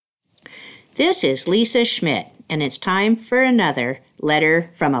This is Lisa Schmidt, and it's time for another Letter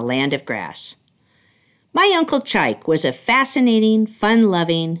from a Land of Grass. My Uncle Chike was a fascinating,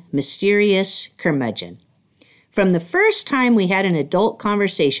 fun-loving, mysterious curmudgeon. From the first time we had an adult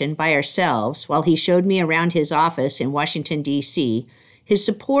conversation by ourselves while he showed me around his office in Washington, D.C., his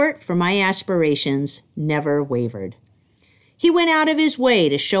support for my aspirations never wavered. He went out of his way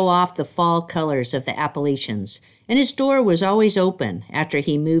to show off the fall colors of the Appalachians, and his door was always open after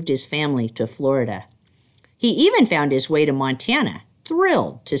he moved his family to Florida. He even found his way to Montana,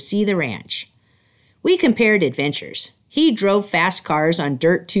 thrilled to see the ranch. We compared adventures. He drove fast cars on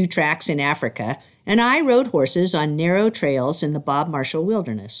dirt 2 tracks in Africa, and I rode horses on narrow trails in the Bob Marshall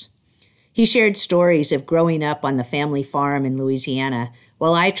Wilderness. He shared stories of growing up on the family farm in Louisiana,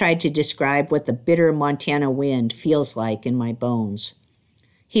 while I tried to describe what the bitter Montana wind feels like in my bones.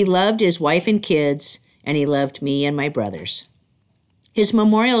 He loved his wife and kids, and he loved me and my brothers. His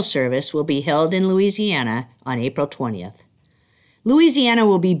memorial service will be held in Louisiana on April 20th. Louisiana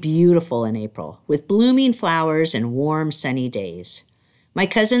will be beautiful in April, with blooming flowers and warm, sunny days. My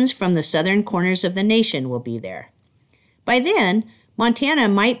cousins from the southern corners of the nation will be there. By then, Montana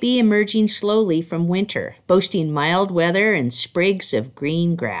might be emerging slowly from winter, boasting mild weather and sprigs of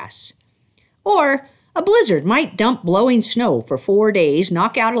green grass. Or a blizzard might dump blowing snow for 4 days,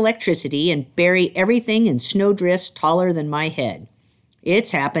 knock out electricity, and bury everything in snowdrifts taller than my head.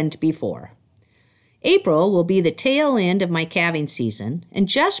 It's happened before. April will be the tail end of my calving season and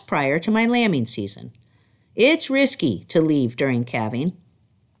just prior to my lambing season. It's risky to leave during calving.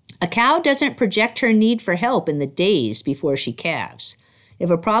 A cow doesn't project her need for help in the days before she calves. If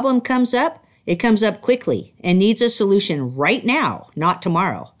a problem comes up, it comes up quickly and needs a solution right now, not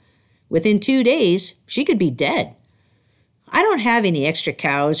tomorrow. Within 2 days, she could be dead. I don't have any extra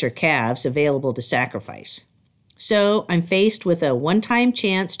cows or calves available to sacrifice. So I'm faced with a one-time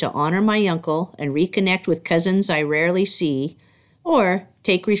chance to honor my uncle and reconnect with cousins I rarely see, or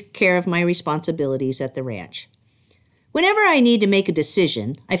take care of my responsibilities at the ranch. Whenever I need to make a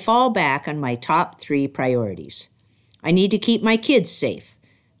decision, I fall back on my top 3 priorities. I need to keep my kids safe.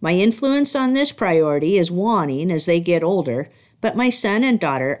 My influence on this priority is waning as they get older, but my son and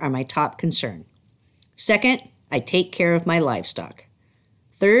daughter are my top concern. Second, I take care of my livestock.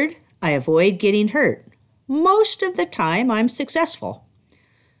 Third, I avoid getting hurt. Most of the time, I'm successful.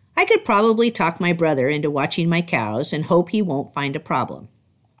 I could probably talk my brother into watching my cows and hope he won't find a problem.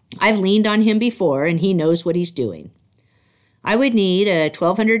 I've leaned on him before, and he knows what he's doing. I would need a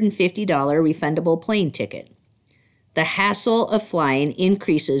 $1,250 refundable plane ticket. The hassle of flying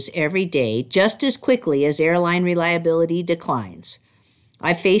increases every day just as quickly as airline reliability declines.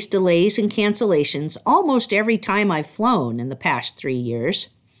 I've faced delays and cancellations almost every time I've flown in the past 3 years.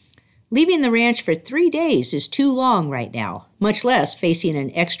 Leaving the ranch for 3 days is too long right now, much less facing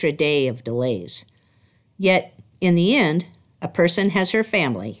an extra day of delays. Yet, in the end, a person has her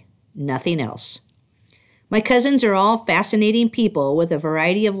family, nothing else. My cousins are all fascinating people with a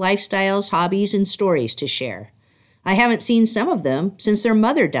variety of lifestyles, hobbies, and stories to share. I haven't seen some of them since their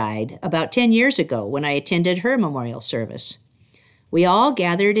mother died about 10 years ago when I attended her memorial service. We all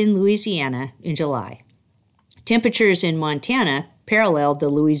gathered in Louisiana in July. Temperatures in Montana paralleled the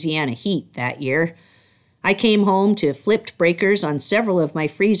Louisiana heat that year. I came home to flipped breakers on several of my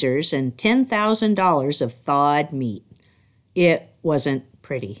freezers and $10,000 of thawed meat. It wasn't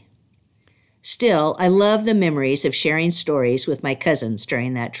pretty. Still, I love the memories of sharing stories with my cousins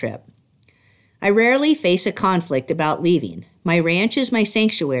during that trip. I rarely face a conflict about leaving. My ranch is my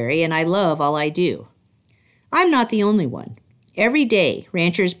sanctuary, and I love all I do. I'm not the only one. Every day,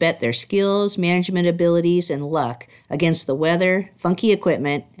 ranchers bet their skills, management abilities, and luck against the weather, funky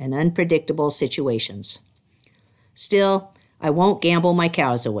equipment, and unpredictable situations. Still, I won't gamble my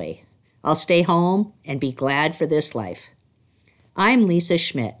cows away. I'll stay home and be glad for this life. I'm Lisa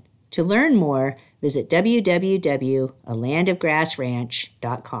Schmidt. To learn more, visit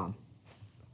www.alandofgrassranch.com.